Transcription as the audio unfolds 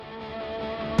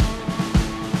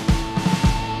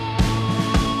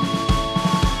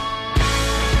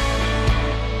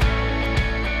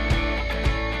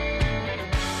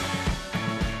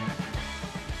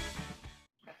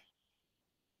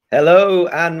Hello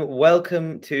and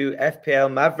welcome to FPL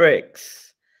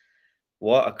Mavericks.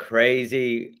 What a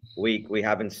crazy week we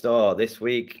have in store. This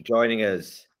week, joining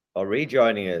us or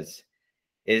rejoining us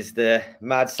is the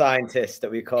mad scientist that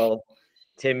we call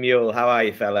Tim Mule. How are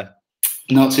you, fella?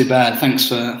 Not too bad. Thanks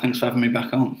for having me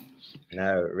back on.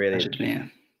 No, really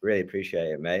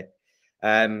appreciate it, mate.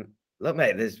 Look,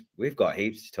 mate, we've got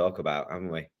heaps to talk about,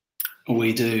 haven't we?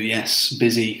 We do, yes.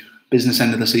 Busy. Business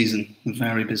end of the season.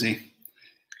 Very busy.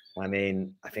 I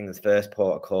mean, I think the first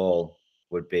port of call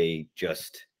would be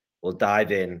we'll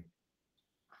dive in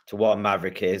to what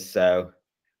Maverick is. So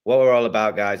what we're all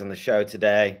about, guys, on the show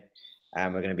today, we're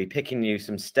going to be picking you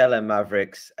some stellar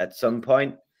Mavericks at some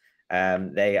point.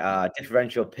 They are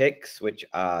differential picks, which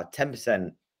are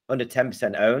under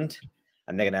 10% owned,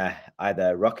 and they're going to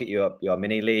either rocket you up your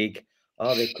mini league,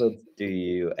 or they could do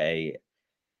you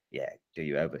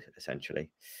over, essentially.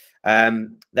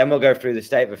 Then we'll go through the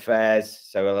state of affairs.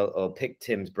 So we'll pick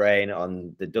Tim's brain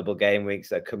on the double game weeks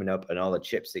that are coming up and all the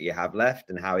chips that you have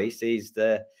left and how he sees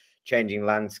the changing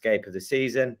landscape of the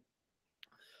season.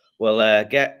 We'll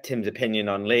get Tim's opinion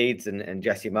on Leeds and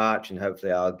Jesse March, and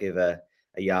hopefully I'll give a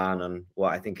yarn on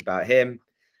what I think about him.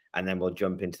 And then we'll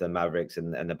jump into the Mavericks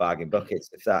and the bargain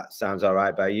buckets, if that sounds all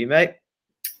right by you, mate.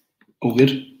 All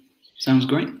good. Sounds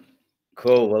great.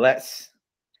 Cool. Well, let's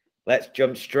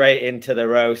jump straight into the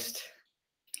roast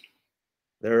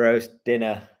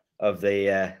dinner of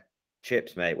the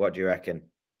chips, mate. What do you reckon?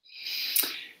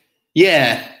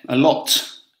 Yeah, a lot.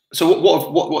 So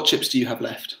what chips do you have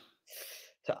left?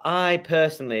 So I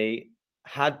personally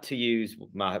had to use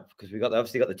because we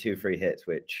obviously got the 2 free hits,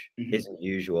 which isn't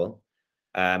usual.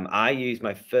 I used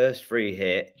my first free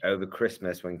hit over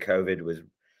Christmas when COVID was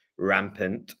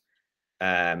rampant.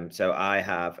 So I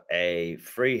have a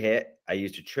free hit. I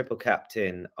used a triple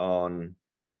captain on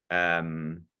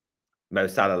Mo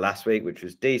Salah last week, which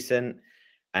was decent.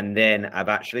 And then I've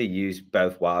actually used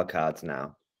both wildcards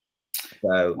now.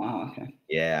 So wow, okay.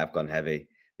 Yeah, I've gone heavy.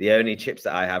 The only chips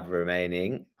that I have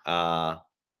remaining are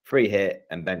free hit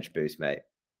and bench boost, mate.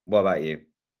 What about you?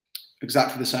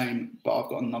 Exactly the same, but I've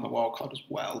got another wildcard as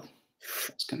well.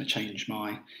 It's going to change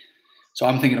So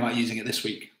I'm thinking about using it this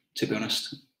week, to be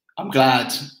honest. I'm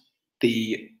glad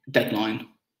the deadline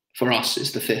for us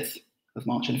is the 5th of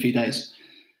March in a few days,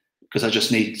 because I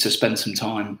just need to spend some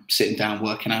time sitting down,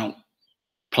 working out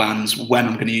plans when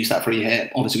I'm going to use that free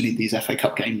hit. Obviously, we need these FA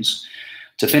Cup games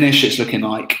to finish. It's looking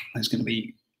like there's going to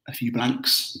be a few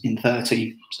blanks in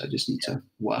 30, so I just need to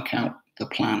work out the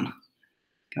plan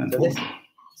going forward.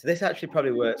 So this actually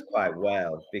probably works quite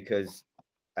well because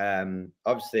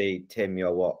obviously, Tim,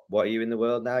 you're what are you in the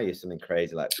world now? You're something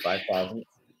crazy like 5,000?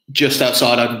 Just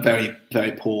outside. I'm very,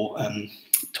 very poor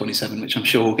 27, which I'm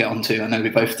sure we'll get onto. I know we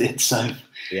both did, so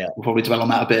yeah, we'll probably dwell on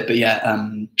that a bit. But yeah,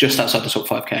 just outside the top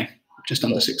 5k, just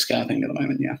under 6k, I think, at the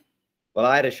moment. Yeah. Well,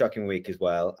 I had a shocking week as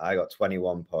well. I got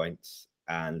 21 points,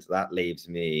 and that leaves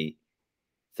me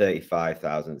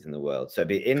 35,000th in the world. So it'd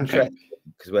be interesting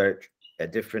because we're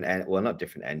at different end. Well, not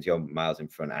different ends. You're miles in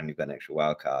front, and you've got an extra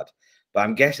wild card. But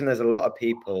I'm guessing there's a lot of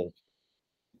people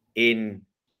in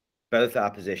both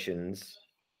our positions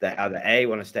that either A,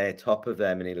 want to stay atop of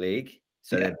their mini league,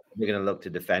 so they're going to look to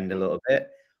defend a little bit,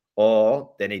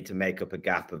 or they need to make up a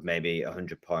gap of maybe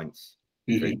 100 points.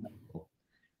 For example.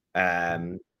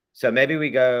 So maybe we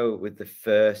go with the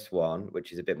first one,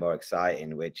 which is a bit more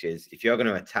exciting, which is if you're going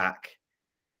to attack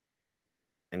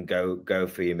and go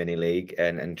for your mini league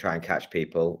and try and catch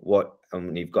people,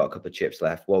 you've got a couple of chips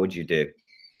left, what would you do?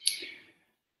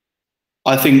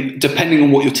 I think depending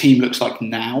on what your team looks like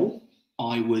now,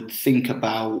 I would think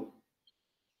about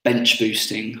bench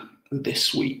boosting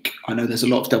this week. I know there's a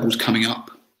lot of doubles coming up,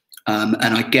 and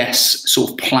I guess sort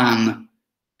of plan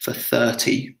for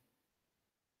 30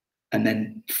 and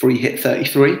then free hit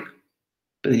 33.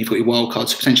 But then you've got your wild card,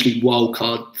 so potentially wild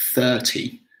card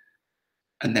 30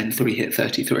 and then free hit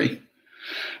 33.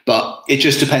 But it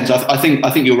just depends. I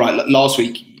think you're right. Last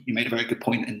week you made a very good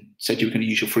point and said you were going to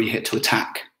use your free hit to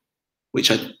attack,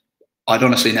 which I'd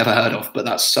honestly never heard of, but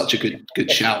that's such a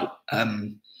good shout.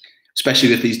 Especially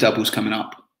with these doubles coming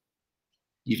up.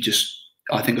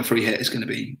 I think a free hit is going to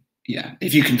be,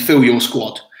 if you can fill your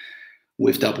squad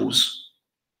with doubles,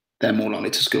 they're more likely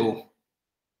to score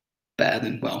better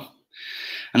than,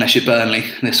 unless you're Burnley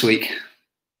this week.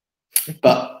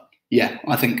 But yeah,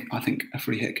 I think a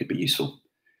free hit could be useful.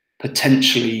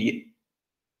 Potentially,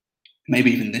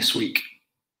 maybe even this week,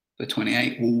 the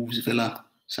 28, Wolves, Villa,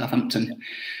 Southampton,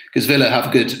 because Villa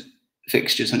have good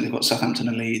fixtures. I think they've got Southampton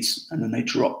and Leeds, and then they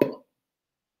drop,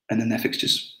 and then their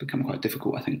fixtures become quite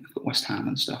difficult. I think they've got West Ham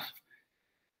and stuff.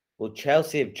 Well,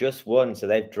 Chelsea have just won, so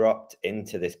they've dropped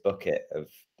into this bucket of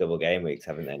double game weeks,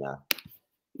 haven't they now?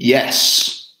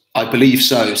 Yes, I believe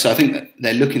so. So I think that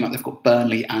they're looking like they've got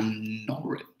Burnley and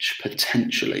Norwich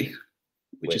potentially,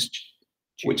 which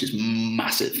is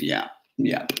massive. Yeah.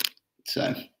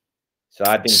 So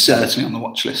I've been certainly on the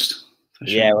watch list. For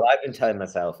sure. Yeah, well, I've been telling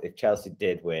myself if Chelsea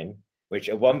did win, which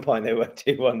at one point they were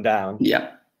 2-1 down.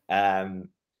 Yeah.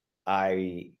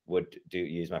 I would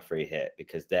use my free hit,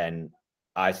 because then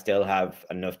I still have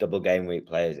enough double game week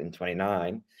players in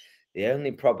 29. The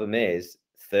only problem is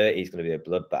 30 is going to be a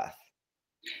bloodbath.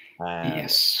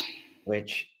 Yes.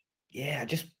 Which, yeah,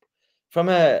 just from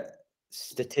a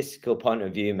statistical point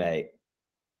of view, mate,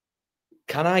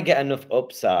 can I get enough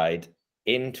upside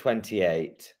in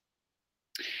 28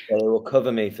 that it will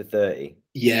cover me for 30?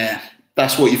 Yeah,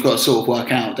 that's what you've got to sort of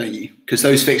work out, don't you? Because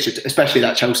those fixtures, especially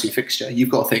that Chelsea fixture, you've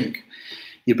got to think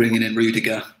you're bringing in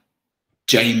Rudiger.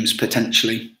 James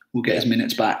potentially will get his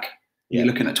minutes back. You're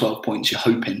looking at 12 points, you're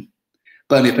hoping.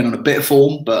 Burnley have been on a bit of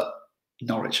form, but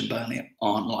Norwich and Burnley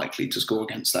aren't likely to score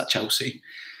against that Chelsea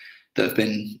that have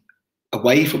been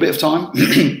away for a bit of time.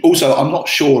 Also, I'm not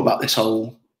sure about this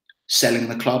whole selling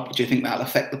the club. Do you think that'll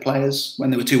affect the players? When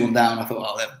they were 2-1 down, I thought,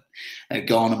 oh, they're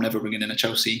gone. I'm never bringing in a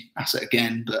Chelsea asset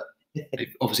again. But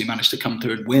they've obviously managed to come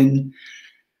through and win. Do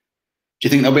you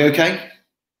think they'll be okay?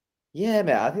 Yeah,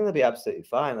 mate, I think they'll be absolutely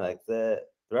fine. Like they're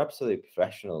absolute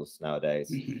professionals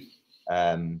nowadays.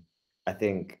 I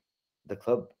think the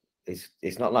club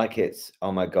it's not like it's,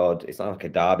 oh my God, it's not like a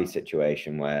Derby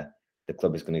situation where the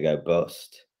club is going to go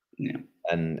bust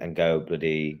and go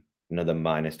bloody another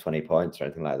minus 20 points or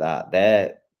anything like that.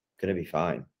 They're going to be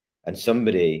fine. And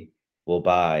somebody will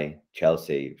buy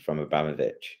Chelsea from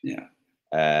Abramovich. Yeah.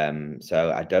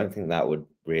 So I don't think that would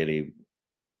really,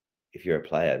 if you're a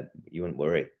player, you wouldn't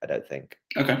worry, I don't think.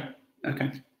 Okay.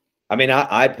 I mean,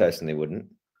 I personally wouldn't.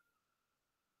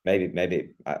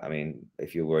 Maybe. I mean,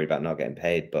 if you're worried about not getting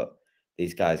paid, but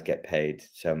these guys get paid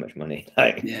so much money.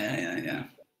 Like, yeah.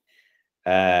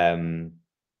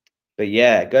 But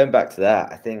yeah, going back to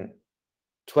that, I think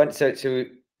 20. So to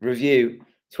review,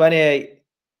 28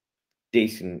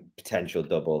 decent potential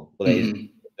double. Well, it is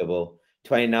double.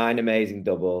 29 amazing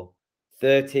double.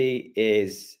 30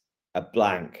 is a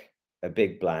blank, a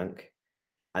big blank,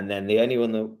 and then the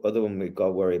other one we've got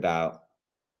to worry about,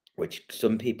 which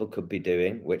some people could be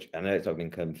doing, which I know it's not been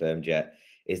confirmed yet,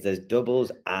 is there's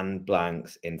doubles and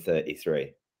blanks in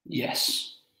 33.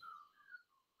 Yes.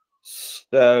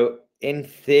 So in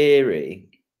theory,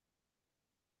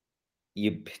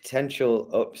 your potential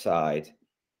upside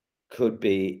could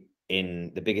be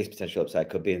the biggest potential upside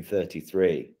could be in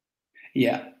 33.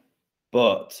 Yeah.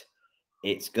 But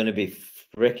it's going to be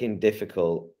freaking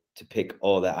difficult to pick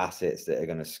all the assets that are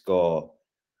going to score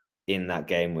in that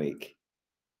game week.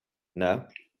 No?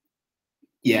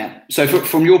 Yeah. So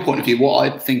from your point of view, what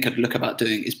I think I'd look about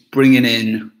doing is bringing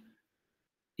in,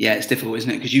 it's difficult,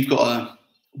 isn't it? Because you've got to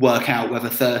work out whether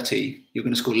 30, you're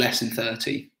going to score less in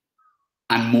 30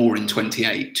 and more in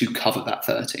 28 to cover that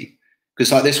 30.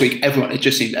 Because like this week, everyone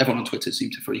on Twitter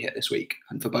seemed to free hit this week.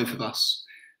 And for both of us,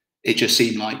 it just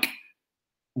seemed like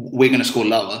we're going to score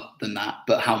lower than that,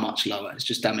 but how much lower? It's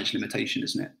just damage limitation,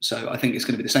 isn't it? So I think it's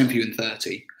going to be the same for you in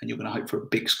 30, and you're going to hope for a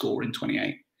big score in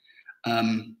 28.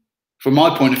 From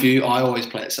my point of view, I always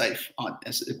play it safe.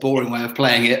 It's a boring way of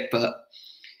playing it, but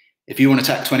if you want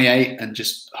to attack 28 and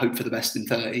just hope for the best in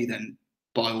 30, then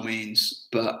by all means.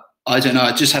 But I don't know.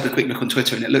 I just had a quick look on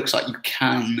Twitter, and it looks like you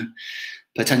can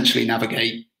potentially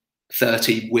navigate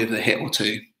 30 with a hit or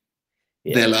two.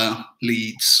 Yeah. Villa,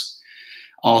 Leeds,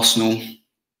 Arsenal.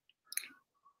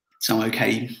 Some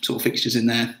okay sort of fixtures in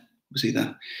there. Obviously,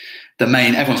 the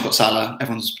main, everyone's got Salah,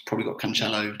 everyone's probably got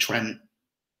Cancelo, Trent,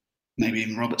 maybe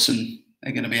even Robertson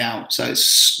are going to be out. So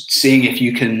it's seeing if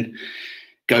you can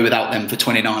go without them for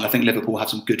 29. I think Liverpool have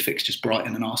some good fixtures,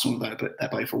 Brighton and Arsenal, though, but they're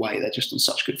both away. They're just on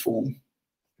such good form.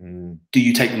 Do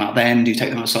you take them out then? Do you take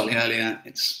them out slightly earlier?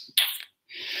 It's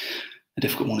a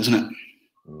difficult one, isn't it?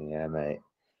 Yeah, mate.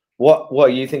 What are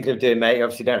you thinking of doing, mate? You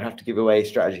obviously don't have to give away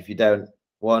strategy if you don't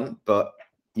want, but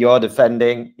you're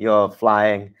defending, you're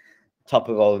flying, top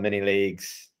of all the mini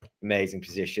leagues, amazing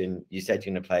position. You said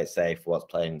you're going to play it safe. What's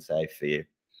playing safe for you?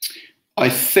 I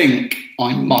think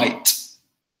I might.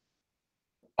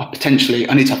 Potentially,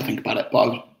 I need to have a think about it,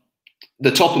 but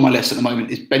the top of my list at the moment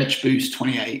is bench boost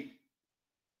 28.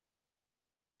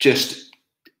 Just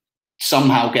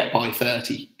somehow get by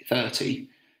 30,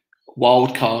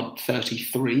 wild card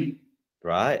 33.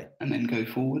 Right. And then go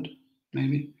forward,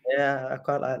 maybe. Yeah, I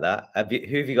quite like that.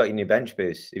 Who have you got in your bench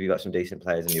boost? Have you got some decent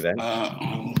players in your bench?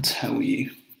 I will tell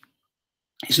you.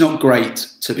 It's not great,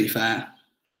 to be fair,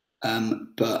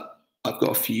 but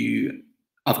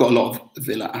I've got a lot of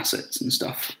Villa assets and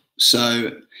stuff.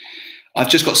 So I've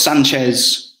just got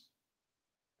Sanchez,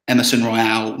 Emerson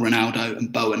Royale, Ronaldo,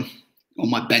 and Bowen on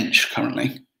my bench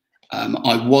currently.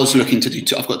 I was looking to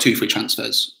do I've got 2 free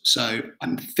transfers. So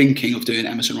I'm thinking of doing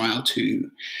Emerson Royale to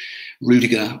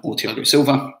Rudiger or Thiago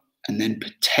Silva, and then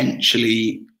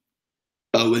potentially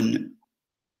Bowen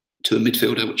to a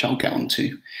midfielder, which I'll get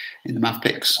onto in the Mav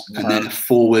picks, and then a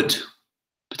forward,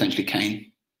 potentially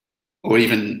Kane, or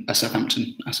even a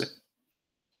Southampton asset.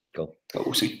 Cool. But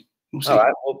we'll see. All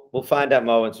right, we'll find out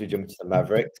more once we jump into the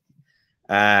Mavericks.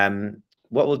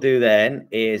 What we'll do then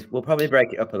is we'll probably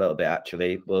break it up a little bit,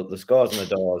 actually. Well, the scores on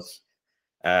the doors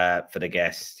for the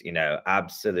guests,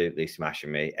 absolutely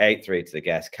smashing me. 8-3 to the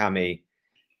guests. Cammy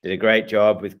did a great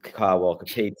job with Kyle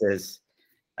Walker-Peters.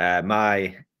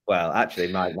 My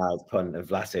nice punt of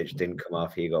Vlasic didn't come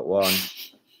off. He got 1.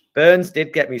 Burns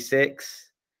did get me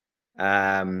 6.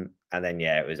 And then,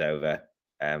 it was over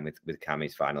with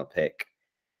Cammy's final pick.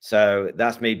 So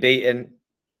that's me beaten.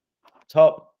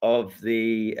 Top of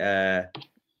the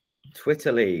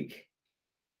Twitter League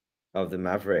of the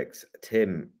Mavericks.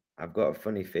 Tim, I've got a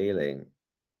funny feeling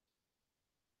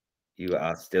you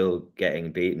are still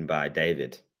getting beaten by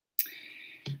David.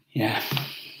 Yeah.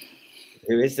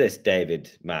 Who is this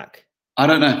David Mack? I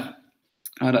don't know.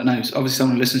 It's obviously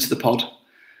someone who listens to the pod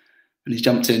and he's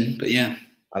jumped in, but yeah.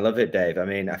 I love it, Dave. I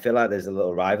mean, I feel like there's a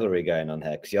little rivalry going on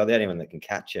here because you're the only one that can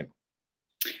catch him.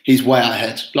 He's way out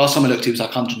ahead. Last time I looked, he was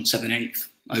like 107th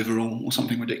overall or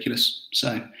something ridiculous.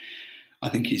 So I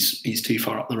think he's too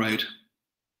far up the road.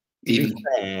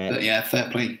 But yeah, fair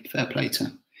play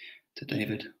to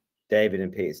David. David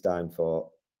and Peter Steinfort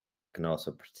can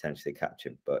also potentially catch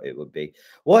him, but it would be...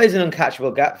 What is an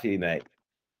uncatchable gap for you, mate?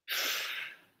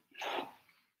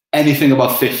 Anything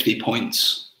above 50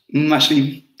 points.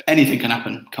 Actually, anything can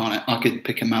happen, can't it? I could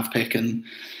pick a Mav pick and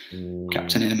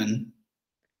captain him, and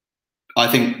I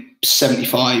think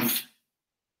 75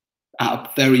 at a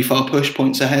very far push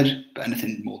points ahead, but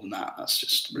anything more than that, that's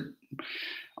just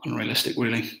unrealistic,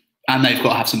 really. And they've got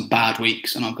to have some bad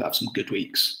weeks, and I've got to have some good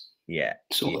weeks. Yeah.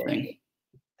 Sort of thing.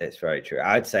 It's very true.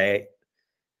 I'd say,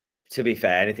 to be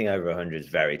fair, anything over 100 is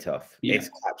very tough. Yeah. It's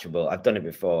catchable. I've done it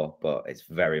before, but it's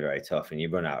very, very tough, and you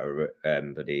run out of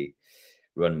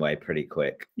runway pretty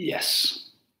quick. Yes.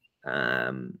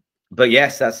 But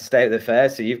yes, that's the state of the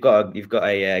affairs. So you've got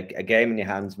a game in your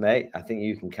hands, mate. I think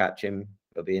you can catch him.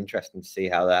 It'll be interesting to see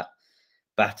how that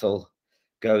battle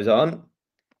goes on.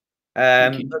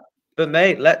 But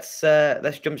mate, let's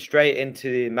jump straight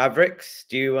into the Mavericks.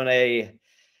 Do you want to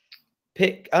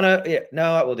pick? Oh no, yeah,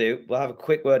 no, that will do. We'll have a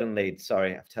quick word on Leeds.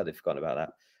 Sorry, I've totally forgotten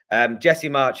about that. Jesse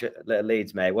March at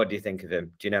Leeds, mate. What do you think of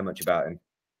him? Do you know much about him?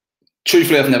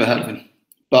 Truthfully, I've never heard of him,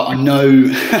 but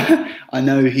I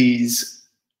know he's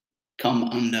come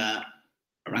under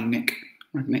Rangnick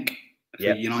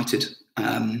for United.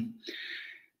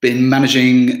 Been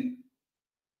managing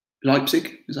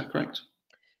Leipzig, is that correct?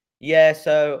 Yeah,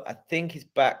 so I think his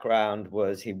background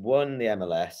was he won the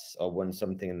MLS or won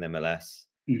something in the MLS.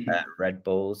 Red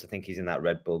Bulls. I think he's in that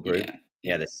Red Bull group.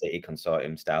 Yeah, the City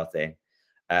Consortium style thing.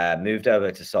 Moved over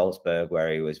to Salzburg,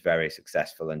 where he was very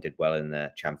successful and did well in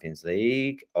the Champions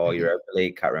League or Europa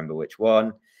League. Can't remember which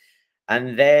one.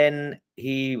 And then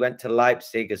he went to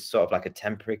Leipzig as sort of like a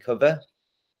temporary cover,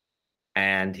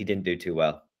 and he didn't do too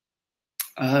well.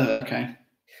 Okay.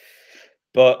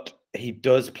 But he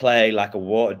does play like a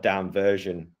watered down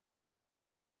version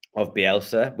of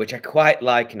Bielsa, which I quite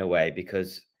like in a way,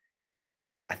 because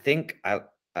I think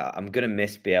I'm going to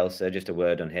miss Bielsa. Just a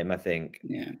word on him. I think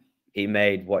he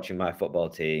made watching my football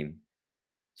team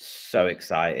so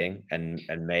exciting and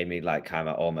made me like kind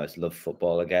of almost love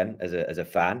football again as a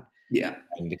fan. Yeah.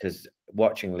 And because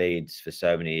watching Leeds for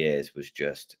so many years was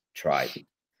just trite.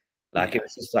 Like it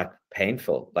was just like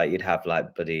painful. Like you'd have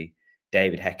like buddy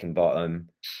David Heckingbottom,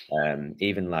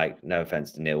 even like, no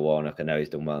offense to Neil Warnock, I know he's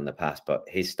done well in the past, but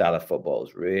his style of football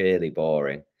is really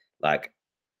boring, like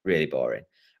really boring.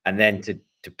 And then to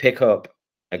pick up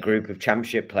a group of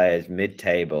championship players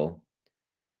mid-table,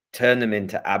 turn them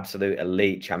into absolute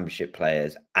elite championship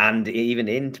players and even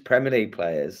into Premier League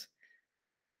players,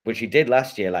 which he did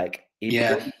last year, like he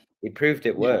proved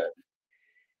it worked,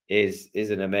 is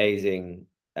an amazing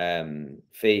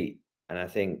feat. And I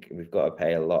think we've got to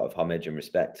pay a lot of homage and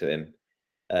respect to him.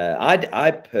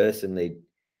 I personally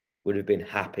would have been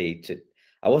happy to...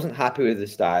 I wasn't happy with the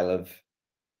style of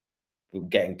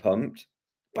getting pumped,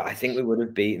 but I think we would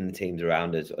have beaten the teams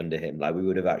around us under him. Like we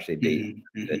would have actually beaten...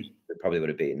 We probably would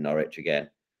have beaten Norwich again.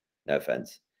 No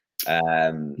offense.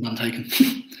 None taken.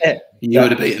 You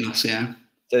would have beaten us, yeah.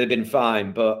 So they've been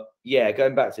fine. But yeah,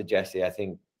 going back to Jesse, I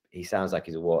think he sounds like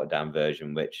he's a watered down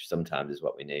version, which sometimes is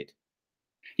what we need.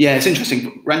 Yeah, it's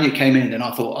interesting. Ranić came in and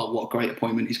I thought, oh, what a great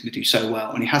appointment. He's going to do so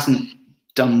well. And he hasn't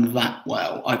done that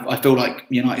well. I feel like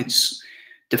United's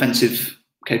defensive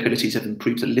capabilities have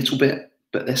improved a little bit,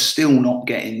 but they're still not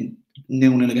getting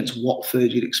 0-0 against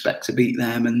Watford. You'd expect to beat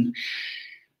them. And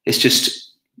it's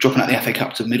just dropping out the FA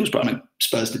Cup to Middlesbrough. I know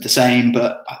Spurs did the same,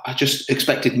 but I just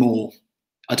expected more.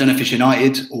 I don't know if it's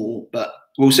United but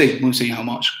we'll see. We'll see how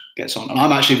much gets on. And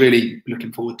I'm actually really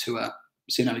looking forward to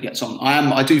seeing how he gets on.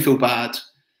 I do feel bad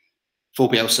for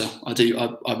Bielsa.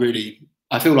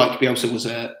 I feel like Bielsa was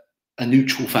a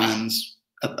neutral fan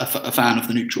of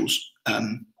the neutrals.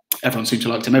 Everyone seemed to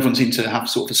like him. Everyone seemed to have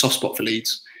sort of a soft spot for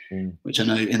Leeds, which I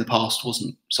know in the past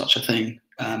wasn't such a thing.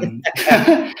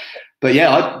 But yeah,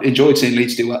 I enjoyed seeing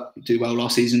Leeds do well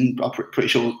last season. I'm pretty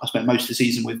sure I spent most of the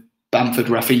season with Bamford,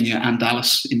 Rafinha, and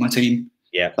Dallas in my team.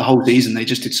 Yeah, the whole season they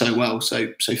just did so well.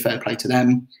 So fair play to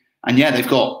them. And yeah, they've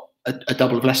got a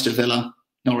double of Leicester, Villa,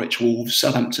 Norwich, Wolves,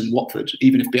 Southampton, Watford.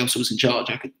 Even if Bielsa was in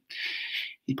charge,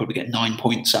 he'd probably get 9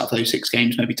 points out of those 6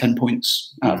 games, maybe 10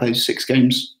 points out of those 6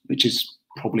 games, which is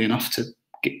probably enough to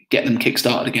get them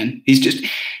kick-started again. He's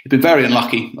been very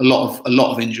unlucky. A lot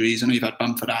of injuries. I know you've had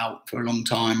Bamford out for a long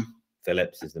time.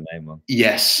 Phillips is the main one.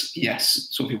 Yes,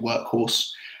 sort of a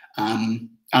workhorse. And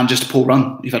just a poor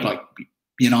run. You've had like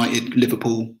United,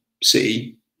 Liverpool,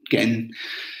 City getting...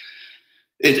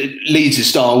 Leeds'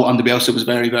 style under Bielsa was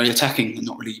very, very attacking and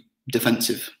not really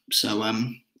defensive. So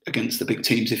against the big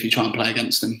teams, if you try and play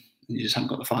against them and you just haven't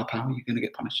got the firepower, you're going to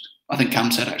get punished. I think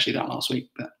Cam said actually that last week.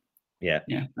 But yeah,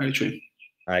 very true.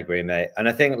 I agree, mate. And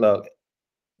I think, look,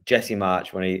 Jesse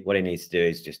Marsch, what he needs to do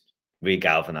is just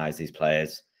re-galvanise these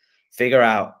players, figure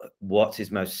out what's his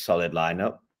most solid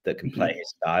lineup that can play his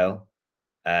style,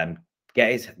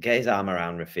 get his arm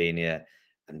around Rafinha,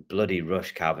 and bloody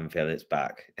rush Calvin Phillips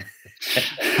back.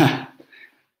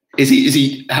 Is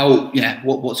he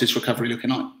what's his recovery looking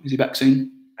like? Is he back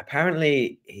soon?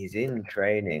 Apparently he's in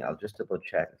training. I'll just double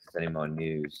check if there's any more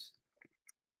news.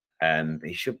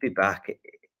 He should be back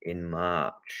in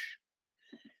March.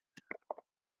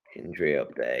 Injury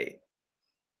update.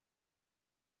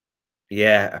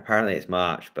 Yeah, apparently it's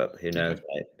March, but who knows,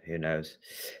 mate? Who knows?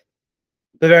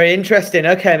 But very interesting.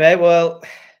 Okay, mate. Well,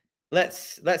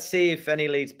 let's see if any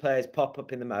Leeds players pop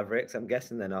up in the Mavericks. I'm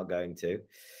guessing they're not going to.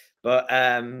 But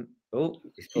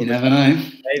you never know.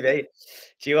 Maybe.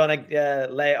 Do you want to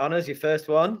lay it on us, your first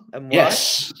one? And why?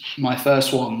 Yes, my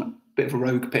first one, bit of a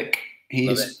rogue pick. He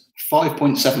is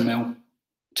 5.7 mil,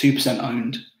 2%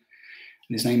 owned. And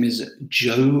his name is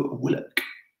Joe Willock.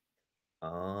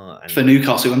 For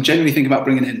Newcastle, I'm genuinely thinking about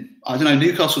bringing in. I don't know,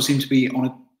 Newcastle seem to be on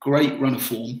a great run of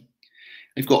form.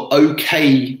 They've got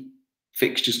okay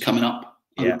fixtures coming up.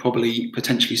 I would probably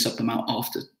potentially sub them out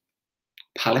after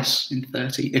Palace in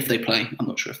 30 if they play. I'm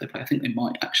not sure if they play. I think they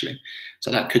might actually.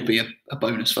 So that could be a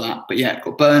bonus for that. But yeah,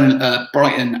 got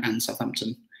Brighton and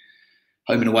Southampton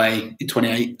home and away in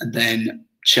 28, and then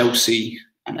Chelsea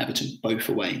and Everton both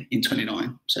away in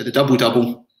 29. So the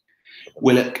double.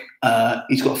 Willock,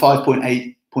 he's got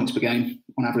 5.8 points per game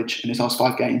on average in his last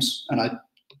 5 games. And I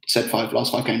said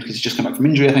last 5 games because he's just come back from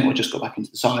injury, I think, or just got back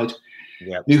into the side.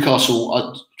 Yep. Newcastle,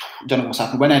 I don't know what's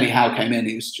happened. When Eddie Howe came in,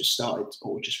 he was just started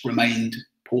or just remained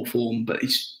poor form, but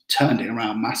he's turned it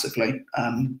around massively.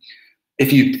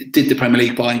 If you did the Premier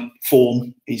League by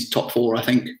form, he's top 4, I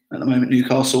think, at the moment.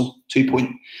 Newcastle,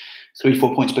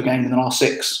 2.34 points per game in the last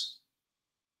 6.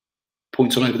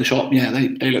 Points all over the shop. Yeah,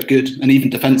 they look good. And even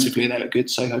defensively, they look good.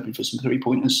 So hoping for some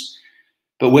 3-pointers.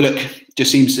 But Willock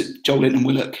just seems that Joelinton and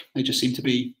Willock, they just seem to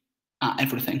be at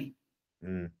everything.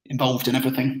 Involved in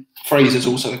everything. Fraser's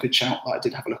also a good shout that I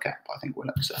did have a look at, but I think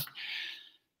Willock's a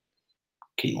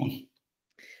key one.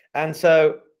 And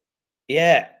so,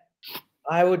 yeah,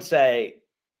 I would say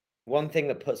one thing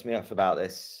that puts me off about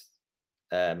this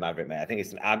Maverick, mate, I think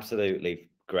it's an absolutely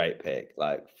great pick.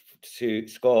 Like,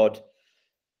 scored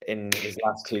in his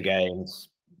last 2 games,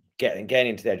 getting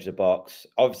into the edge of the box.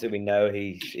 Obviously, we know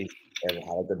he's had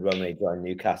a good run when he joined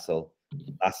Newcastle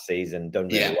last season. Done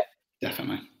really well.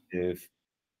 Definitely.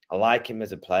 I like him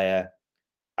as a player.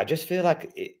 I just feel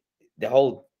like the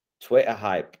whole Twitter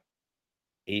hype,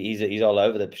 he's all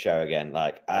over the show again.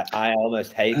 Like I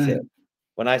almost hate it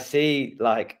when I see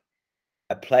like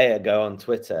a player go on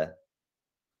Twitter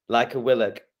like a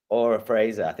Willock or a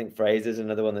Fraser. I think Fraser's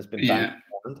another one that's been banned.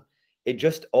 It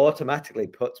just automatically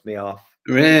puts me off.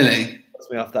 Really? Puts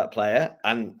me off that player.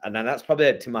 And then that's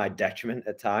probably to my detriment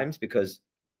at times because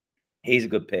he's a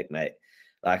good pick, mate.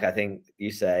 Like I think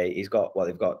you say he's got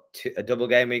they've got a double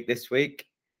game week this week.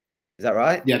 Is that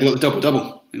right? Yeah, they've got the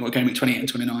double. They've got a game week 28 and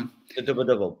 29. The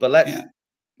double. But let's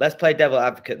let's play devil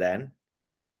advocate then.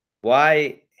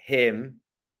 Why him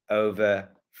over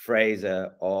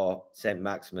Fraser or St.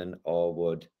 Maximin or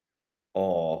Wood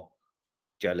or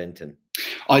Joe Linton?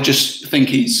 I just think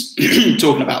he's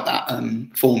talking about that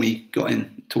form he got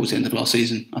in towards the end of last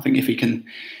season. I think if he can,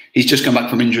 he's just come back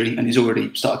from injury and he's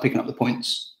already started picking up the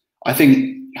points. I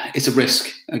think it's a risk.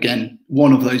 Again,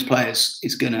 one of those players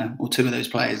is gonna, or two of those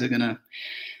players are gonna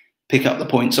pick up the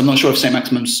points. I'm not sure if St.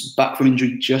 Maximin's back from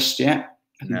injury just yet.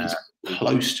 I think he's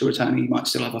close to returning. He might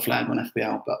still have a flag when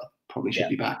FPL, but probably should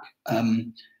be back.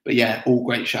 But yeah, all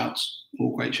great shouts.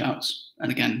 All great shouts.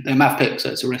 And again, they're math picks, so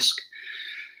it's a risk.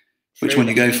 Which one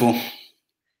you go for?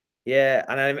 Yeah,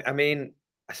 and I mean,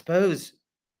 I suppose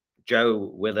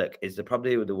Joe Willock is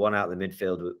probably the one out of the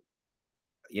midfield.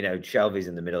 You know, Shelvey's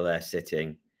in the middle there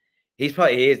sitting.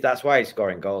 That's why he's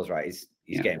scoring goals, right?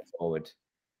 He's getting forward.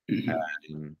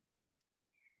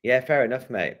 Yeah, fair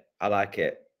enough, mate. I like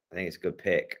it. I think it's a good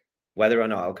pick. Whether or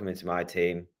not I'll come into my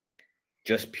team,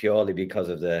 just purely because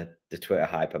of the Twitter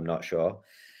hype, I'm not sure.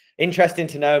 Interesting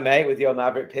to know, mate, with your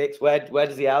Maverick picks, where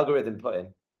does the algorithm put in?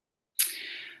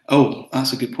 Oh,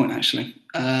 that's a good point, actually.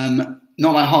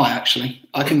 Not that high, actually.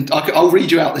 I'll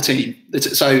read you out the team.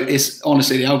 So it's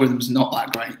honestly, the algorithm's not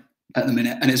that great at the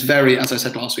minute, and it's very, as I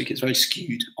said last week, it's very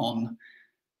skewed on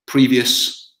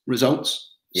previous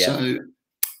results. Yeah. So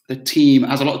the team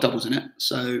has a lot of doubles in it.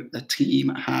 So the team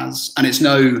has, and it's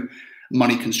no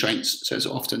money constraints, so it's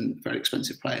often very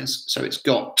expensive players. So it's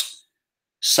got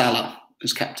Salah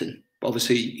as captain. But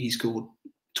obviously, he scored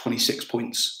 26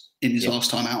 points in his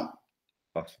last time out.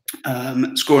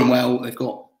 Scoring well, they've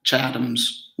got Che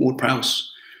Adams,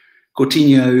 Ward-Prowse,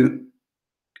 Coutinho,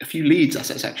 a few Leeds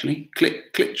assets actually. Klich,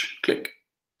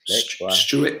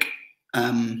 Struijk,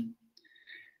 and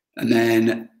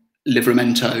then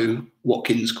Livramento,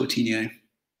 Watkins, Coutinho,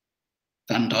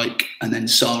 Van Dijk, and then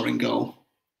Sarr in goal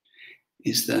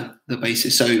is the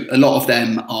basis. So a lot of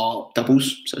them are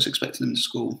doubles, so it's expecting them to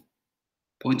score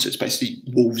points. So it's basically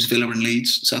Wolves, Villa, and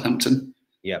Leeds, Southampton.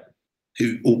 Yep.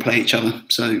 Who all play each other,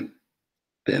 so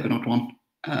bit of an odd one.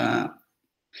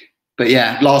 But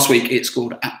yeah, last week it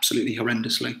scored absolutely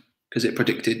horrendously because it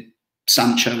predicted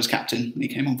Sancho as captain and he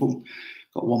came on full,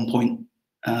 got 1 point.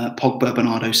 Pogba,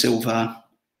 Bernardo Silva,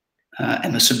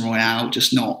 Emerson Royale,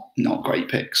 just not great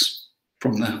picks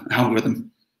from the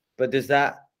algorithm. But does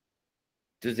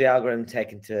the algorithm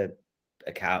take into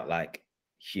account like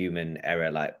human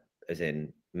error, like as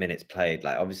in minutes played?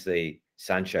 Like obviously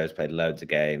Sancho's played loads of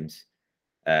games.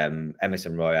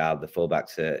 Emerson Royale, the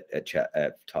fullbacks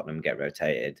at Tottenham get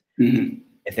rotated.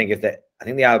 I think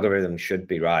the algorithm should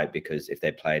be right because if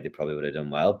they played, they probably would have done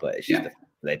well. But it's just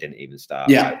they didn't even start.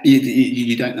 Yeah, right?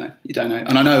 you don't know. You don't know.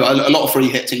 And I know a lot of free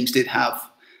hit teams did have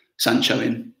Sancho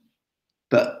in,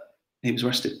 but he was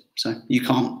rested, so you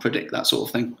can't predict that sort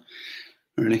of thing,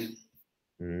 really.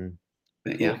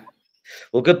 But yeah.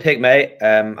 Well, good pick, mate.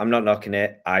 I'm not knocking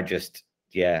it. I just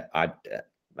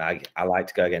I like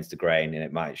to go against the grain and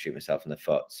it might shoot myself in the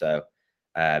foot. So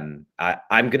I'm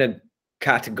going to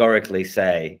categorically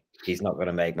say he's not going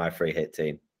to make my free hit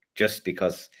team just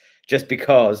because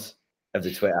of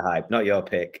the Twitter hype, not your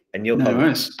pick. And you'll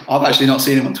I've actually not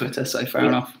seen him on Twitter, so fair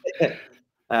enough.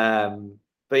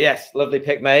 But yes, lovely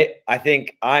pick, mate. I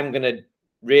think I'm going to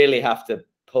really have to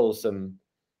pull some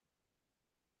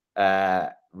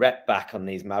rep back on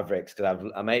these Mavericks because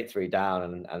I'm 8-3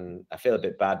 down and I feel a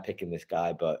bit bad picking this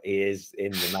guy, but he is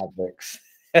in the Mavericks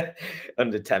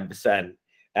under 10%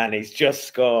 and he's just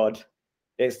scored.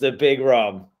 It's the big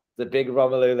Romelu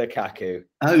Lukaku.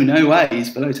 Oh, no way. He's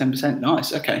below 10%.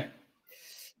 Nice. Okay.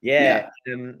 Yeah.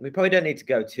 We probably don't need to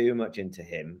go too much into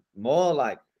him. More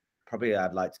like probably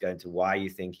I'd like to go into why you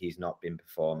think he's not been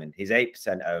performing. He's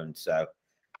 8% owned. So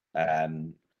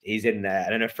he's in there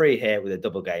and in a free hit with a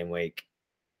double game week.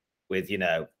 With,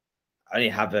 only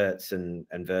Havertz and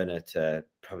Werner to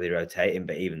probably rotate him,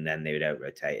 but even then they don't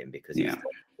rotate him because he's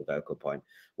the focal point.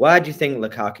 Why do you think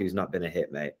Lukaku's not been a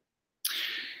hit, mate?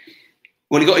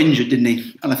 Well, he got injured, didn't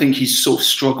he? And I think he's sort of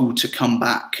struggled to come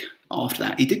back after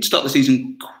that. He did start the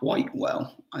season quite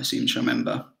well, I seem to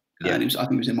remember. Yeah. And I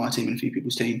think he was in my team and a few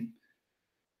people's team.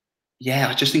 Yeah,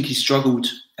 I just think he struggled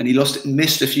and he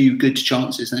missed a few good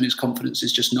chances and then his confidence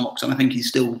is just knocked. And I think he's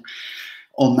still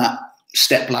on that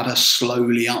step ladder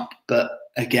slowly up, but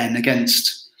again,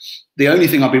 against the only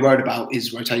thing I'd be worried about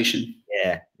is rotation.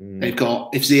 Yeah. They've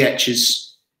got, if Ziyech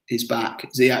is back,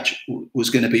 Ziyech was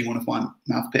going to be one of my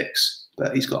mouth picks,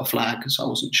 but he's got a flag, so I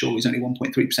wasn't sure. He's only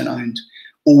 1.3% owned.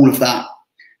 All of that.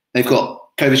 They've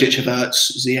got Kovacic,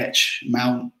 Havertz, Ziyech,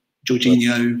 Mount,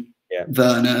 Jorginho,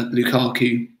 Werner,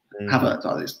 Lukaku,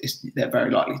 Havertz. They're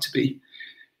very likely to be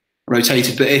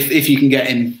rotated. But if you can get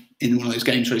him in one of those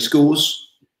games where he scores,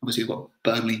 obviously you've got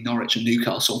Burnley, Norwich, and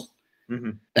Newcastle.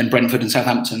 Then Brentford and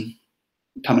Southampton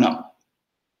coming up.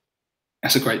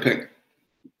 That's a great pick.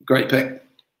 Great pick.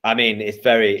 I mean, it's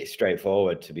very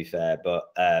straightforward, to be fair, but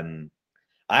I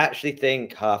actually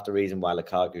think half the reason why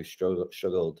Lukaku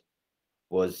struggled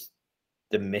was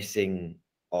the missing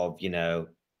of, you know,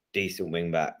 decent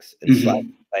wing backs and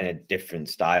slightly playing a different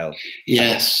style.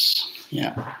 Yes.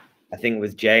 Yeah. I think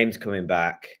with James coming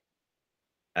back,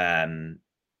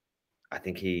 I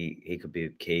think he could be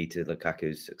key to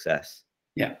Lukaku's success.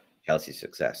 Yeah. Chelsea's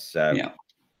success. So yeah.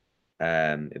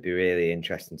 It'd be really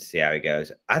interesting to see how he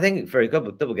goes. I think for a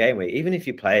double game week, even if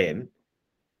you play him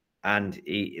and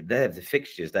the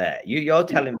fixtures there, you're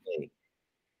telling me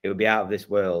it would be out of this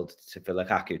world for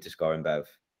Lukaku to score in both.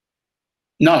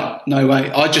 No way.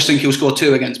 I just think he'll score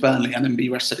 2 against Burnley and then be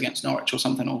rested against Norwich or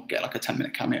something, or get like a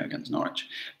 10-minute cameo against Norwich.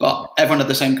 But everyone had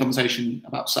the same conversation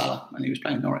about Salah when he was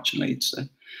playing Norwich and Leeds. So.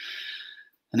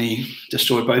 And he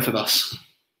destroyed both of us.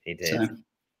 He did. So,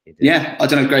 yeah, I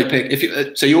don't know. Great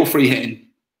pick. So you're free hitting.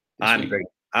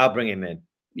 I'll bring him in.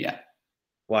 Yeah.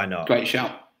 Why not? Great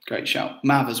shout.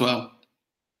 Mav as well.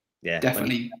 Yeah.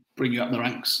 Definitely bring you up the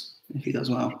ranks if he does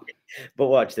well. But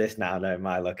watch this now. No,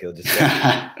 my luck, he'll just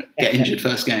get injured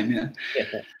first game. Yeah.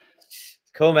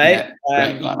 Cool, mate. Yeah,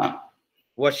 great, like that.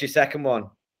 What's your second one?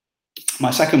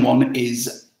 My second one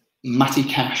is Matty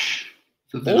Cash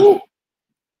for Villa. Ooh.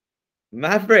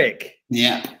 Maverick.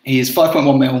 Yeah, he is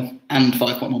 5.1 mil and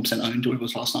 5.1% owned, or it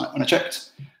was last night when I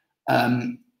checked.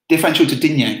 Differential to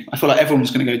Digne. I feel like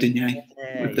everyone's going to go Digne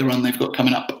with the run they've got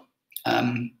coming up.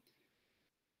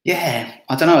 Yeah,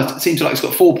 I don't know. It seems like he's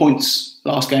got 4 points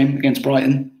last game against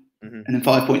Brighton, and then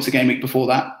 5 points the game week before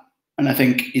that. And I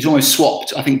think he's almost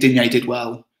swapped. I think Digne did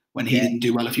well when he didn't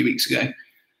do well a few weeks ago.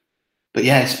 But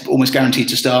yeah, it's almost guaranteed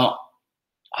to start.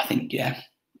 I think,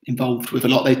 involved with a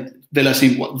lot. Villa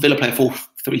play a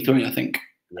 4-3-3, I think.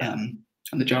 Yeah.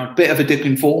 And the Gerrard, bit of a dip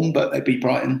in form, but they beat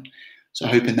Brighton. So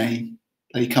hoping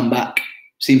they come back.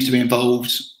 Seems to be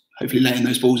involved. Hopefully laying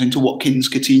those balls into Watkins,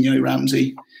 Coutinho,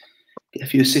 Ramsey. Get a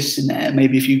few assists in there,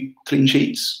 maybe a few clean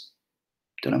sheets.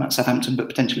 Don't know about Southampton, but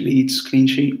potentially Leeds clean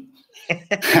sheet.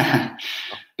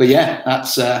 But yeah,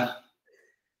 that's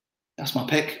my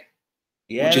pick.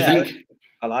 Yeah, what do you think?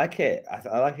 I like it.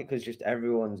 I like it because just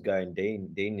everyone's going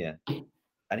Digne,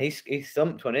 and he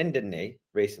thumped one in, didn't he?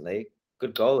 Recently,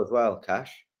 good goal as well,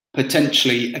 Cash.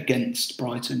 Potentially against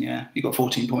Brighton. Yeah, he got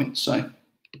 14 points. So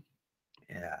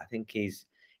yeah, I think he's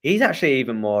actually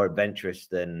even more adventurous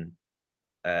than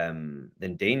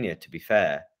Digne. To be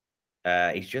fair,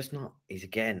 he's just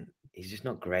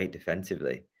not great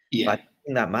defensively. Yeah, but I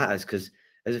think that matters because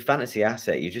as a fantasy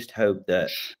asset, you just hope that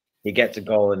he gets a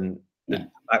goal and the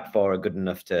back four are good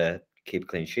enough to keep a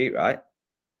clean sheet, right?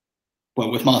 Well,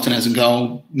 with Martinez and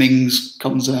goal, Mings,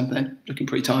 Konza, they're looking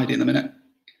pretty tidy in the minute.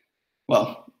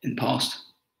 Well, in the past.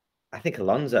 I think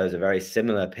Alonso is a very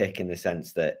similar pick in the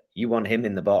sense that you want him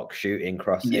in the box shooting,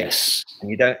 crossing. Yes. And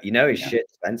he's shit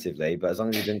defensively, but as long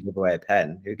as he doesn't give away a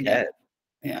pen, who cares?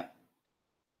 Yeah.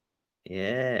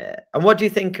 Yeah. And what do you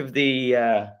think of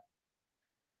the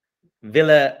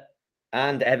Villa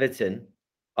and Everton?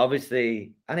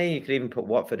 Obviously, I know you could even put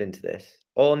Watford into this.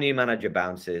 All new manager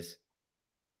bounces.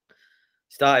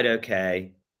 Started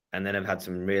okay, and then have had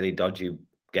some really dodgy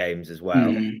games as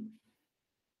well.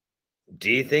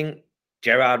 Do you think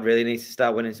Gerrard really needs to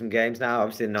start winning some games now?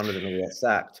 Obviously, none of them will get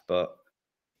sacked, but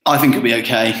I think it'll be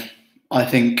okay. I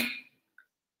think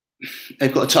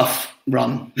they've got a tough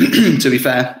run, to be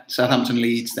fair. Southampton,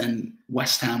 Leeds, then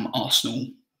West Ham, Arsenal,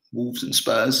 Wolves and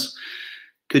Spurs.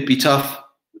 Could be tough,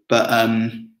 but I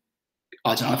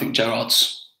don't know. I think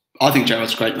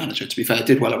Gerrard's a great manager, to be fair.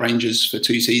 Did well at Rangers for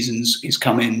 2 seasons. He's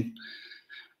come in.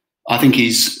 I think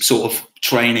he's sort of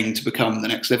training to become the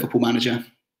next Liverpool manager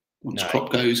once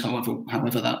Klopp goes, however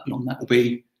that long that will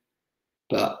be.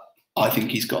 But I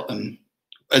think he's got them.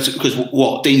 Because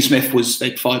Dean Smith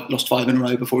they'd lost 5 in a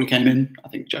row before he came in. I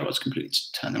think Gerrard's completely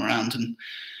turned them around. And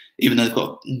even though they've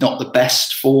got not the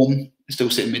best form, they're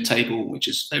still sitting mid-table, which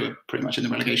is they were pretty much in the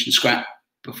relegation scrap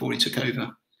before he took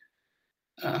over.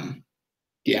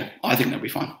 Yeah, I think they'll be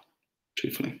fine,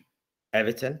 truthfully.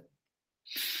 Everton?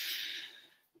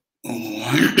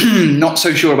 Not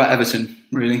so sure about Everton,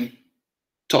 really.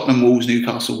 Tottenham, Wolves,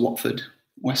 Newcastle, Watford,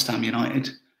 West Ham United.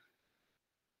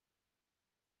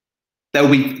 They'll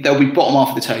be bottom half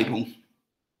of the table.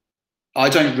 I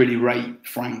don't really rate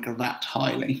Frank that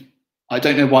highly. I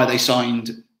don't know why they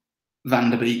signed Van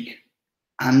der Beek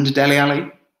and Dele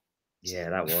Alli.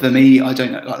 Yeah, that was. For me, I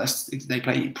don't know. Like they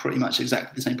play pretty much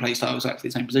exactly the same play style, exactly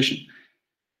the same position.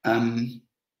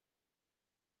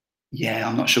 Yeah,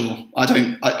 I'm not sure.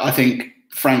 I think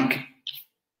Frank,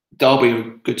 Derby are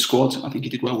a good squad. I think he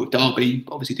did well with Derby.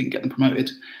 Obviously, didn't get them promoted.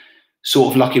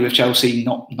 Sort of lucky with Chelsea.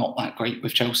 Not that great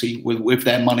with Chelsea with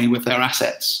their money, with their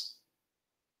assets.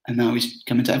 And now he's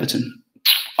coming to Everton.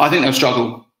 I think they'll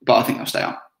struggle, but I think they'll stay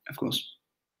up, of course.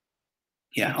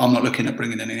 Yeah, I'm not looking at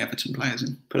bringing any Everton players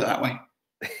in, put it that way.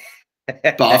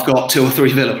 But I've got 2 or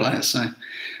 3 Villa players, so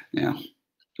yeah.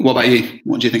 What about you?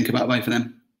 What do you think about both of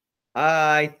them?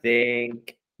 I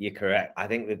think you're correct. I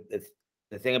think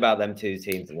the thing about them 2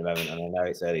 teams at the moment, and I know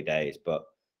it's early days, but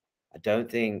I don't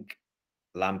think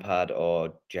Lampard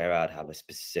or Gerrard have a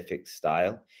specific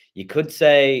style. You could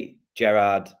say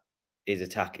Gerrard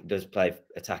does play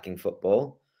attacking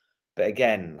football, but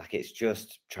again, like it's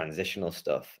just transitional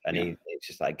stuff, and it's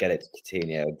just like get it to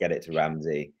Coutinho, get it to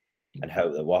Ramsey, and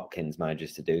hope that Watkins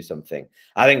manages to do something.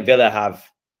 I think Villa have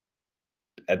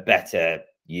a better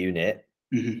unit.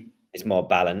 Mm-hmm. It's more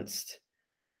balanced.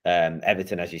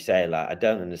 Everton, as you say, like I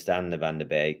don't understand the Van der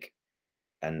Beek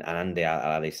and Andy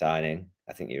Ali signing.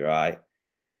 I think you're right.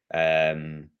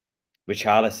 Richarlison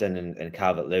and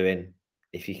Calvert-Lewin,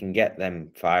 if you can get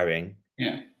them firing,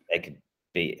 they could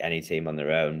beat any team on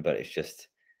their own. But it's just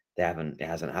it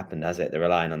hasn't happened, has it? They're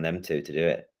relying on them two to do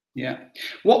it. Yeah.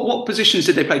 What positions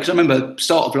did they play? Because I remember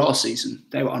start of last season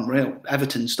they were unreal.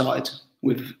 Everton started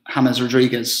with James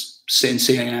Rodriguez sitting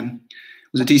CAM.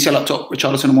 Was it DCL up top,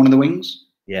 Richarlison on one of the wings?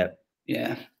 Yeah.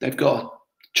 Yeah. They've got to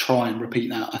try and repeat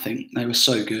that. I think they were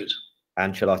so good.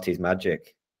 Ancelotti's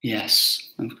magic.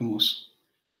 Yes, of course.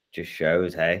 Just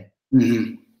shows, hey.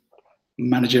 Mm-hmm.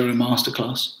 Managerial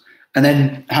masterclass. And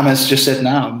then James just said,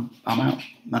 "No, I'm out.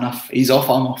 Enough. He's off.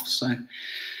 I'm off." So,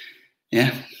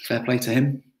 yeah, fair play to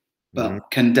him. But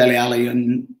can Dele Alli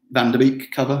and Van der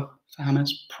Beek cover for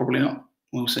James? Probably not.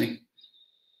 We'll see.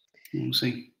 We'll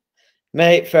see.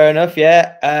 Mate, fair enough.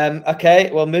 Yeah. Okay.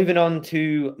 Well, moving on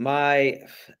to my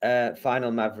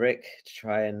final Maverick to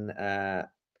try and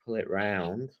pull it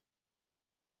round.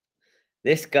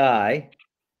 This guy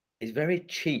is very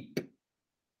cheap.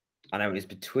 I know it's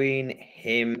between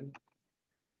him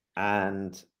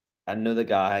and another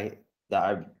guy that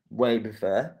I way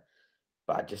prefer,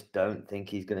 but I just don't think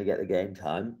he's going to get the game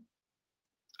time.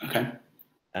 Okay.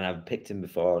 And I've picked him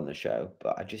before on the show,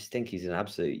 but I just think he's an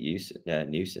absolute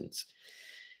nuisance.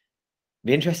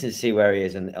 Be interesting to see where he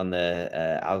is on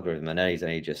the algorithm. I know he's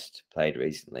only just played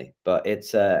recently, but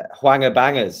it's Hwanga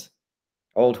Bangers,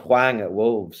 old Hwang at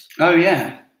Wolves. Oh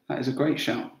yeah, that is a great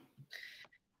shout.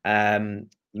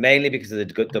 Mainly because of the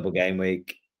good double game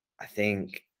week. I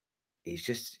think he's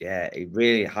just he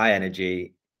really high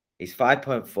energy. He's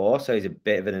 5.4, so he's a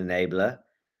bit of an enabler,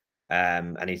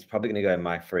 and he's probably going to go in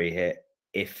my free hit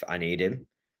if I need him.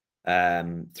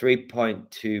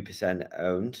 3.2%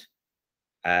 owned.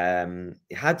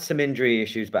 He had some injury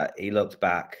issues, but he looked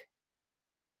back.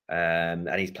 And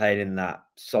he's playing in that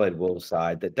solid Wolves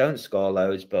side that don't score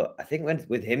loads, but I think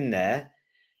with him there,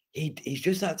 he's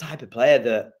just that type of player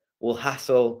that will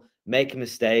hassle, make a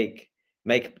mistake,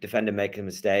 make a defender make a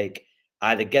mistake,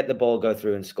 either get the ball, go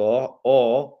through and score,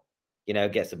 or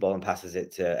gets the ball and passes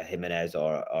it to Jimenez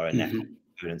or a Neto.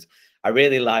 I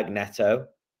really like Neto,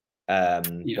 but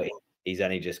he's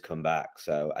only just come back,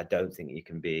 so I don't think you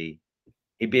can be.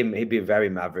 He'd be a very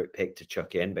Maverick pick to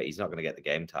chuck in, but he's not going to get the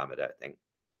game time, I don't think.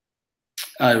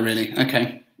 Oh, really?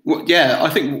 Okay. Well, yeah, I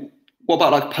think. What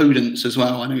about like Podence as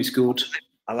well? I know he scored.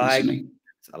 I like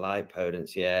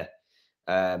Podence. Yeah.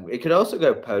 It could also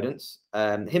go Podence.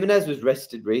 Jimenez was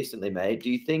rested recently, mate. Do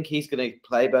you think he's going to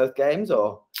play both games,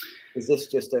 or is this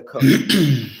just a cut?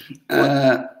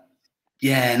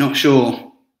 Yeah, not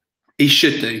sure. He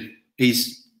should do.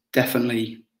 He's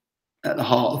definitely at the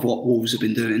heart of what Wolves have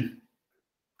been doing.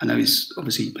 I know he's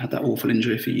obviously had that awful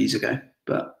injury a few years ago,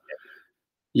 but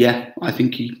yeah, I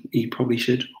think he probably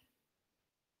should.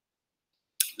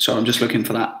 So I'm just looking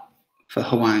for that for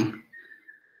Hwang.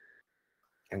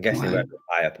 I'm guessing we're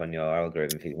high up on your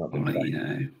algorithm if he's not been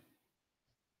playing.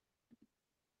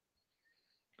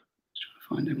 Just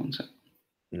trying to find him one sec.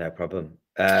 No problem.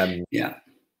 Yeah.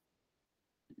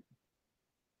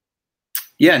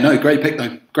 Yeah, no, great pick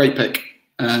though. Great pick.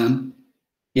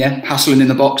 Hassling in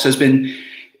the box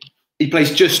he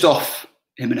plays just off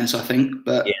Jimenez, I think.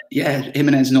 But yeah,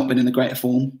 Jimenez not been in the greater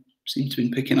form. Seems to have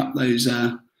been picking up those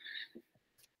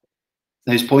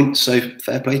points. So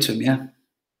fair play to him, yeah.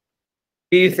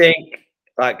 Do you think,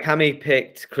 like Cammy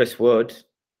picked Chris Wood,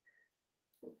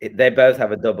 they both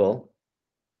have a double?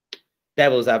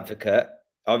 Devil's advocate,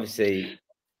 obviously, is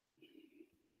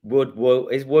Wood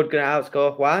going to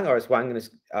outscore Hwang, or is Hwang going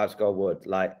to outscore Wood?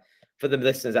 Like, for the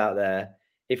listeners out there,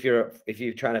 if you're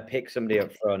trying to pick somebody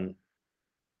up front,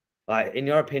 Like, in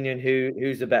your opinion,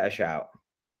 who's the better shout?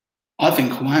 I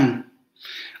think Hwang.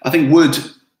 I think Wood.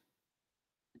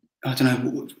 I don't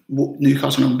know.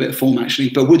 Newcastle on a bit of form actually,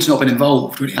 but Wood's not been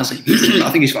involved really, has he? I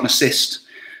think he's got an assist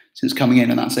since coming in,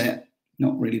 and that's it.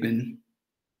 Not really been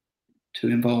too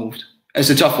involved. It's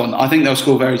a tough one. I think they'll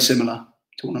score very similar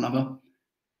to one another,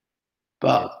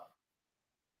 but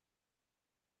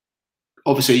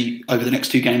obviously over the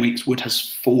next 2 game weeks, Wood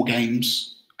has 4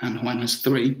 games and Hwang has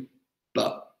 3.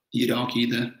 But you'd argue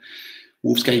the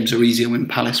Wolves games are easier when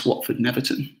Palace, Watford, and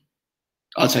Everton.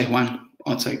 I'd say Hwang.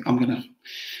 I'm going to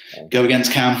go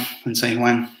against Cam and say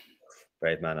Hwang.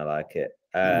 Brave man, I like it.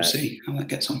 We'll see how that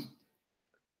gets on.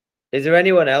 Is there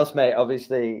anyone else, mate,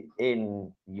 obviously,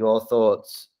 in your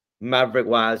thoughts,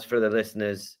 Maverick-wise, for the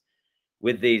listeners,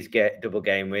 with these double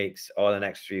game weeks or the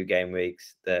next few game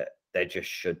weeks, that they just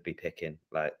should be picking?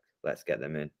 Like, let's get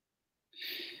them in.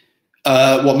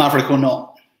 What, Maverick or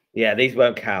not? Yeah, these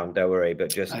won't count, don't worry, but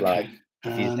just okay. Like,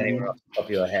 if there's anyone off the top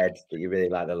of your head that you really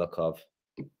like the look of.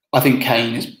 I think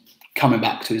Kane is coming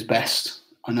back to his best.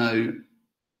 I know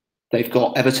they've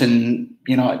got Everton,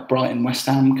 United, Brighton, West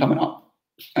Ham coming up.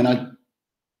 And I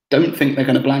don't think they're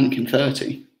going to blank in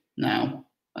 30 now.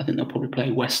 I think they'll probably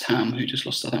play West Ham, who just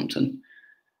lost Southampton.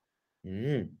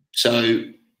 So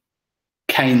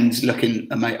Kane's looking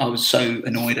amazing. I was so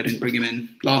annoyed I didn't bring him in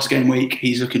last game week.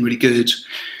 He's looking really good.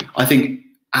 I think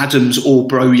Adams or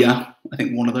Broja, I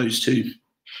think one of those two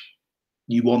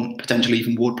you want, potentially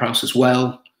even Ward-Prowse as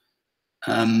well.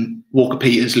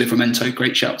 Walker-Peters, Livramento,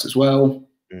 great shouts as well.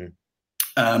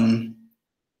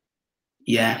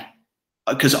 Yeah,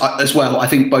 because as well, I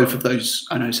think both of those,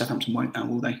 I know Southampton won't now,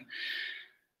 will they?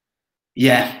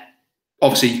 Yeah,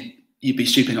 obviously you'd be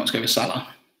stupid not to go with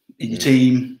Salah in your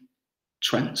team.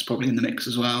 Trent's probably in the mix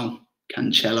as well.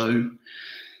 Cancelo.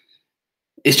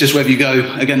 It's just whether you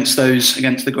go against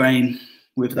the grain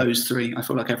with those 3. I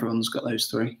feel like everyone's got those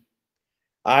 3.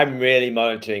 I'm really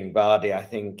monitoring Vardy. I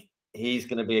think he's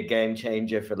going to be a game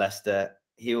changer for Leicester.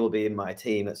 He will be in my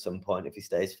team at some point if he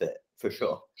stays fit, for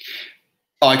sure.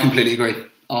 I completely agree.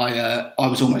 I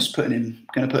was almost going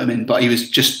to put him in, but he was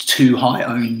just too high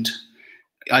owned.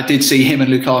 I did see him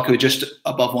and Lukaku just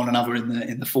above one another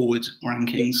in the forward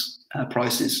rankings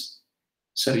prices.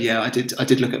 So yeah, I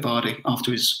did look at Vardy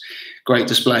after his great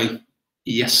display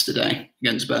yesterday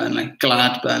against Burnley.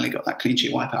 Glad Burnley got that clean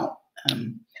sheet wipeout.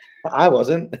 I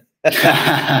wasn't.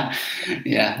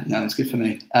 Yeah, no, it's good for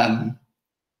me.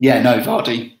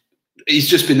 Vardy. He's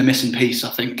just been the missing piece, I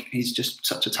think. He's just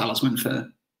such a talisman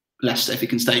for Leicester. If he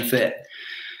can stay fit,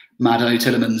 Maddo,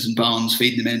 Tielemans and Barnes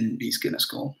feeding him in, he's going to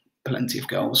score plenty of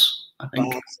goals, I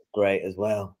think. Barnes is great as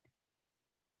well.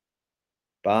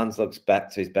 Barnes looks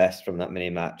back to his best from that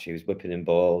mini-match. He was whipping in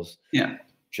balls. Yeah.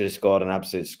 Should have scored an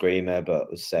absolute screamer, but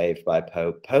was saved by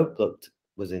Pope. Pope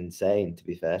was insane, to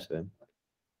be fair to him.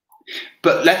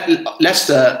 But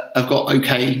Leicester have got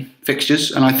okay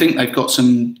fixtures, and I think they've got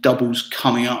some doubles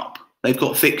coming up. They've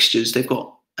got fixtures. They've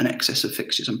got an excess of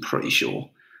fixtures, I'm pretty sure.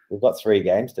 We've got 3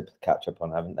 games to catch up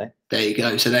on, haven't they? There you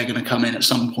go. So they're going to come in at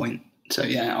some point. So,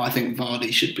 yeah, I think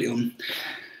Vardy should be on.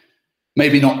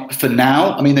 Maybe not for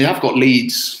now. I mean, they have got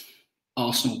Leeds,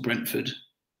 Arsenal, Brentford.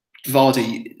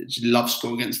 Vardy loves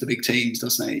scoring against the big teams,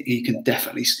 doesn't he?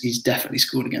 He's definitely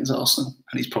scored against Arsenal,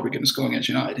 and he's probably going to score against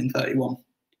United in 31.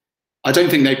 I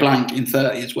don't think they blank in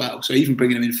 30 as well. So even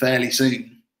bringing him in fairly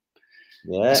soon.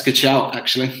 Yeah. That's a good shout,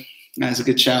 actually. That's a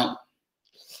good shout.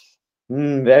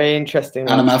 Very interesting.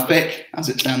 And a Mav pick, as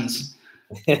it stands.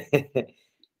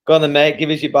 Go on then, mate. Give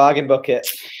us your bargain bucket.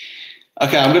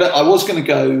 Okay, I was gonna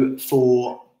go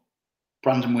for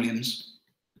Brandon Williams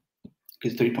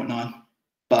because 3.9,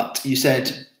 but you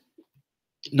said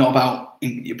not about.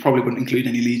 You probably wouldn't include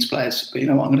any Leeds players, but you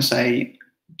know what? I'm going to say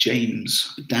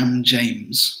James. Dan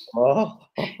James. Oh.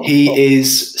 He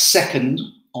is second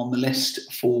on the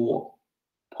list for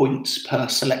points per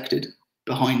selected,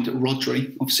 behind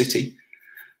Rodri of City.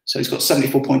 So he's got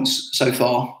 74 points so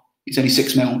far. He's only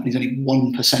 6 mil and he's only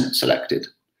 1% selected.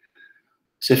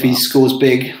 So if he scores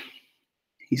big,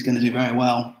 he's going to do very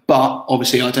well. But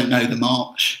obviously, I don't know the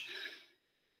March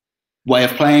way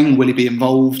of playing. Will he be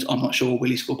involved? I'm not sure. Will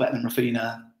he score better than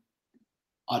Rafinha?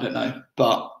 I don't know.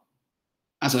 But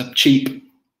as a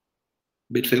cheap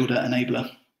midfielder enabler,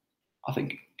 I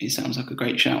think he sounds like a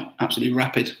great shout. Absolutely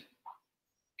rapid,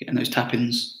 getting those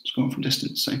tap-ins, scoring from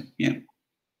distance. So, yeah.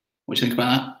 What do you think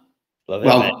about that?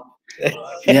 Love it,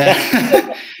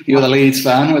 yeah. You're the Leeds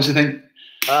fan. What do you think?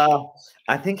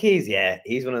 I think he's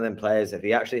one of them players. If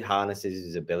he actually harnesses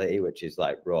his ability, which is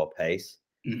like raw pace,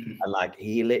 and like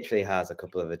he literally has a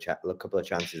couple of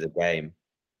chances a game.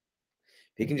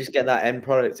 If he can just get that end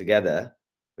product together,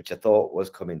 which I thought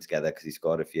was coming together because he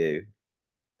scored a few.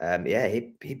 Yeah,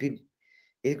 he's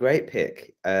a great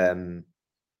pick.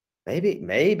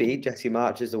 Maybe Jesse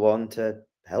March is the one to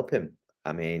help him.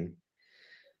 I mean,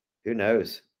 who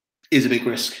knows? Is a big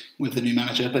risk with the new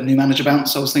manager, but new manager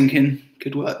bounce, I was thinking,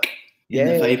 could work in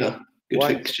their favour. Good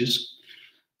fixtures.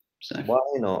 So why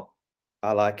not?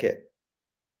 I like it.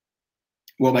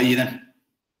 What about you then?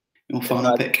 Your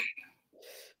final pick?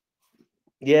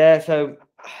 Yeah, so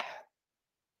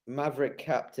Maverick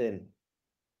captain.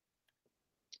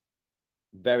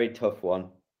 Very tough one.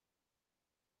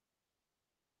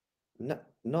 No,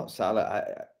 not Salah.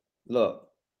 Look,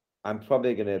 I'm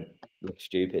probably going to look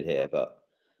stupid here, but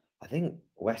I think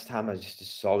West Ham is just a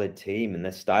solid team, and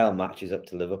their style matches up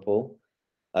to Liverpool.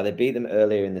 They beat them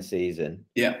earlier in the season.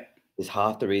 Yeah. It's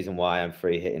half the reason why I'm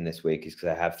free hitting this week is because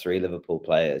I have 3 Liverpool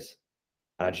players.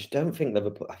 And I just don't think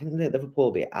Liverpool... I think Liverpool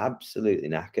will be absolutely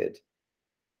knackered.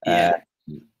 Yeah.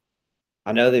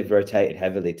 I know they've rotated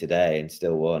heavily today and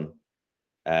still won.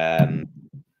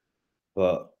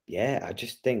 But yeah, I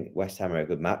just think West Ham are a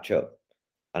good matchup.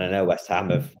 And I know West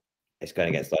Ham it's going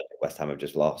against West Ham have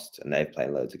just lost and they've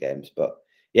played loads of games. But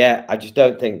yeah, I just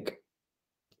don't think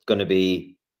it's going to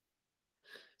be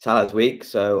Salah's week.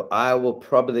 So I will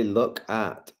probably look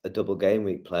at a double game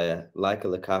week player like a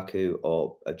Lukaku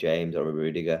or a James or a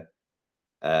Rudiger.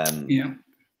 Yeah.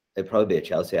 It'd probably be a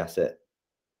Chelsea asset.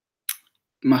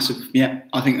 Massive. Yeah,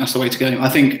 I think that's the way to go. I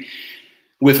think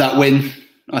with that win,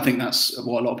 I think that's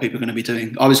what a lot of people are going to be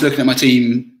doing. I was looking at my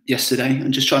team yesterday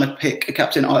and just trying to pick a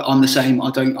captain. I'm the same.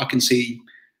 I can see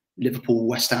Liverpool,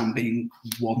 West Ham being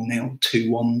 1-0,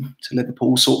 2-1 to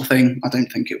Liverpool sort of thing. I don't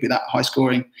think it'll be that high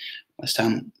scoring. West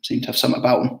Ham seem to have something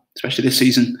about them, especially this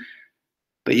season.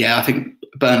 But yeah, I think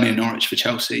Burnley and Norwich for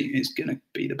Chelsea is going to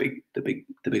be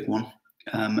the big one.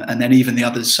 And then even the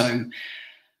others. So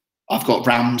I've got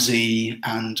Ramsey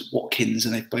and Watkins,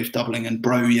 and they're both doubling, and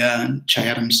Broja and Che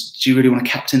Adams. Do you really want to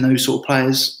captain those sort of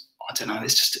players? I don't know.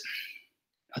 It's just,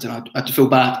 I don't know. I have to feel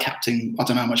bad captain. I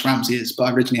don't know how much Ramsey is, but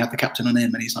I originally had the captain on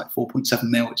him, and he's like 4.7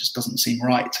 mil. It just doesn't seem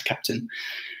right to captain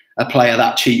a player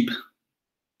that cheap.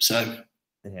 So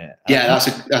yeah,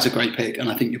 that's a great pick,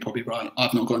 and I think you're probably right.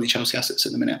 I've not got any Chelsea assets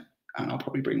at the minute, and I'll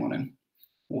probably bring one in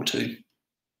or two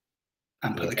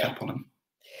and put the cap on them.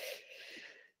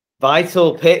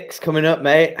 Vital picks coming up,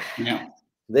 mate. Yeah.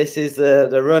 This is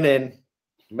the run-in,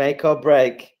 make or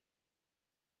break.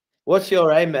 What's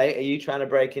your aim, mate? Are you trying to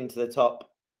break into the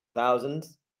top 1,000?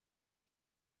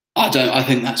 I don't. I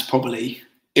think that's probably...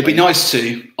 It'd be nice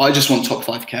to. I just want top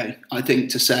 5K. I think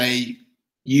to say,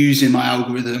 using my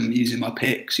algorithm, using my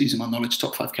picks, using my knowledge,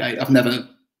 top 5K. I've never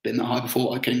been that high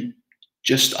before. I came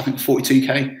just, I think,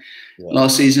 42K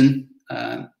last season.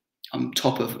 I'm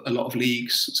top of a lot of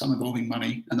leagues, some involving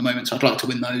money at the moment. So I'd like to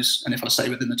win those. And if I stay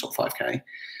within the top 5K,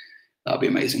 that would be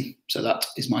amazing. So that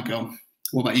is my goal.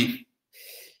 What about you?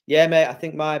 Yeah, mate. I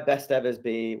think my best ever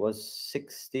was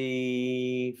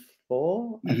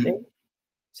 64, I think.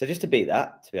 So just to beat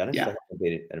that, to be honest, that would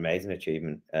be an amazing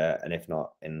achievement. And if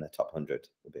not, in the top 100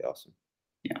 would be awesome.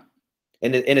 Yeah.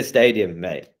 In a stadium,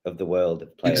 mate, of the world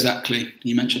of players. Exactly.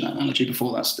 You mentioned that analogy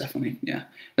before. That's definitely, yeah.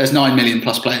 There's 9 million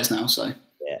plus players now, so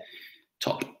yeah.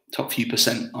 Top few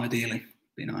percent, ideally.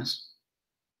 Be nice.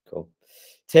 Cool.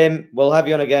 Tim, we'll have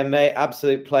you on again, mate.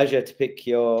 Absolute pleasure to pick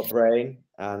your brain.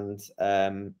 And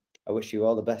I wish you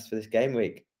all the best for this game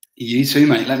week. You too,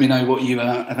 mate. Let me know what you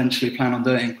eventually plan on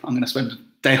doing. I'm going to spend a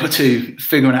day or two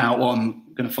figuring out what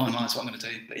I'm going to finalise what I'm going to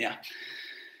do. But yeah,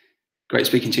 great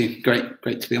speaking to you.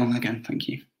 Great to be on again. Thank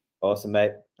you. Awesome,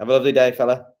 mate. Have a lovely day,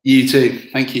 fella. You too.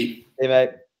 Thank you. See you, mate.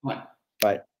 Bye.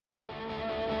 Bye.